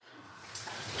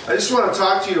I just want to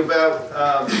talk to you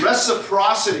about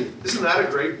reciprocity. Isn't that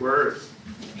a great word?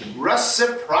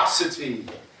 Reciprocity.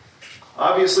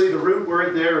 Obviously, the root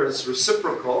word there is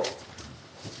reciprocal.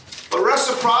 But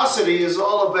reciprocity is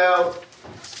all about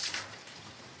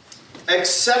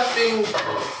accepting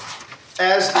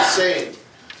as the same.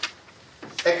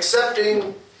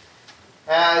 Accepting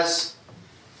as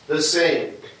the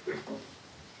same.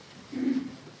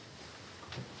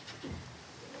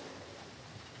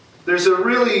 There's a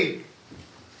really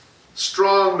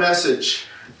strong message,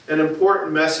 an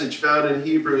important message found in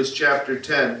Hebrews chapter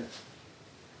 10.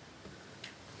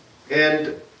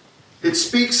 And it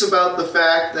speaks about the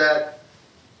fact that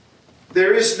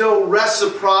there is no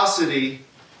reciprocity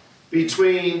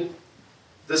between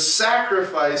the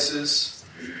sacrifices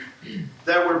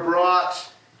that were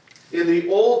brought in the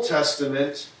Old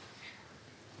Testament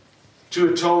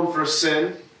to atone for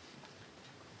sin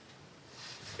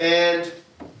and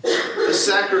the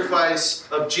sacrifice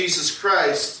of Jesus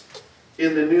Christ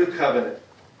in the New Covenant.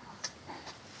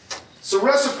 So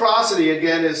reciprocity,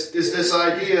 again, is this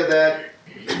idea that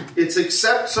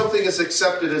something is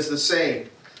accepted as the same.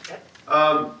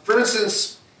 For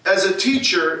instance, as a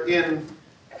teacher in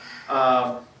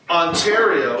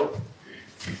Ontario,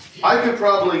 I could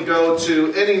probably go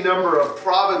to any number of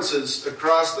provinces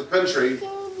across the country,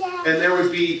 and there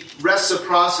would be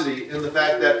reciprocity in the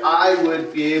fact that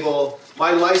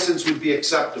my license would be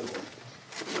acceptable.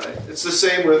 Right? It's the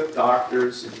same with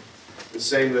doctors, and the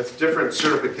same with different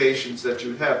certifications that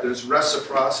you have. There's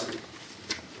reciprocity.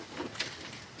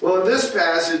 Well, in this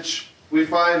passage, we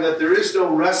find that there is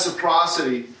no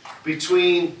reciprocity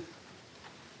between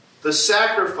the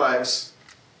sacrifice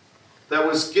that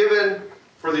was given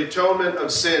for the atonement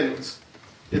of sins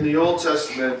in the Old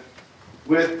Testament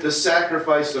with the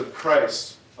sacrifice of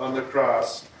Christ on the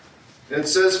cross. And it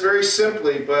says very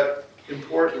simply, but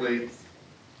importantly,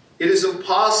 it is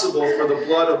impossible for the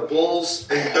blood of bulls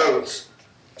and goats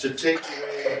to take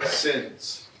away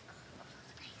sins.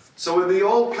 So in the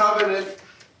Old Covenant,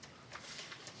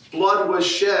 blood was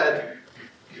shed,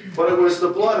 but it was the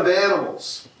blood of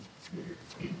animals.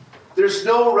 There's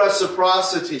no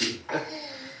reciprocity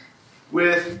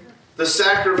with the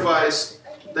sacrifice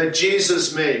that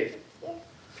Jesus made.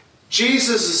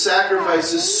 Jesus'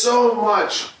 sacrifice is so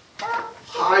much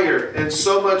higher and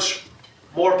so much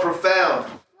more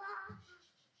profound.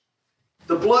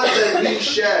 The blood that he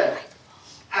shed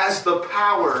has the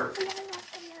power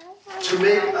to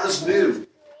make us new,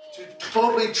 to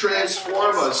totally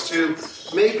transform us, to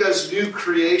make us new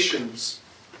creations,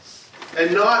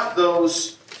 and not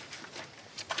those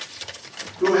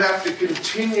who have to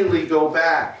continually go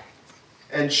back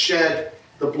and shed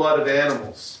the blood of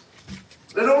animals.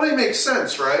 It only makes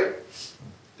sense, right?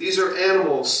 These are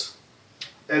animals,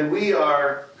 and we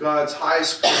are God's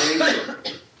highest creation.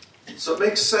 So it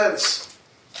makes sense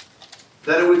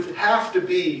that it would have to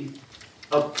be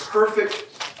a perfect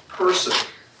person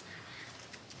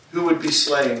who would be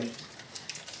slain,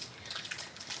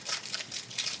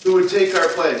 who would take our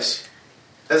place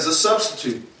as a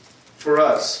substitute for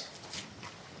us,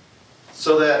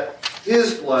 so that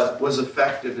his blood was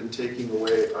effective in taking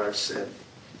away our sin.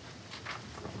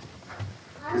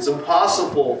 It's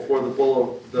impossible for the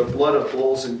blood of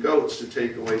bulls and goats to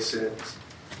take away sins,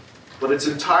 but it's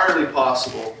entirely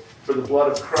possible for the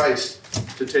blood of Christ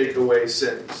to take away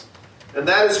sins. And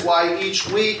that is why each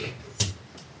week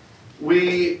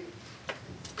we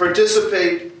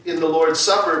participate in the Lord's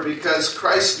Supper, because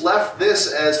Christ left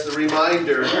this as the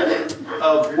reminder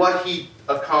of what he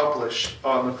accomplished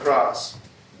on the cross.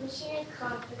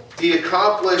 He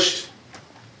accomplished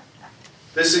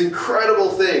this incredible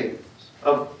thing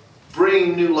of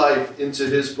bringing new life into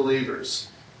his believers.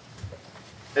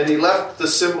 And he left the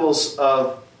symbols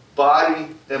of body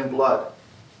and blood.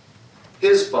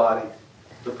 His body,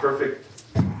 the perfect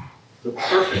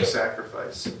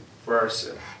sacrifice for our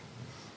sin.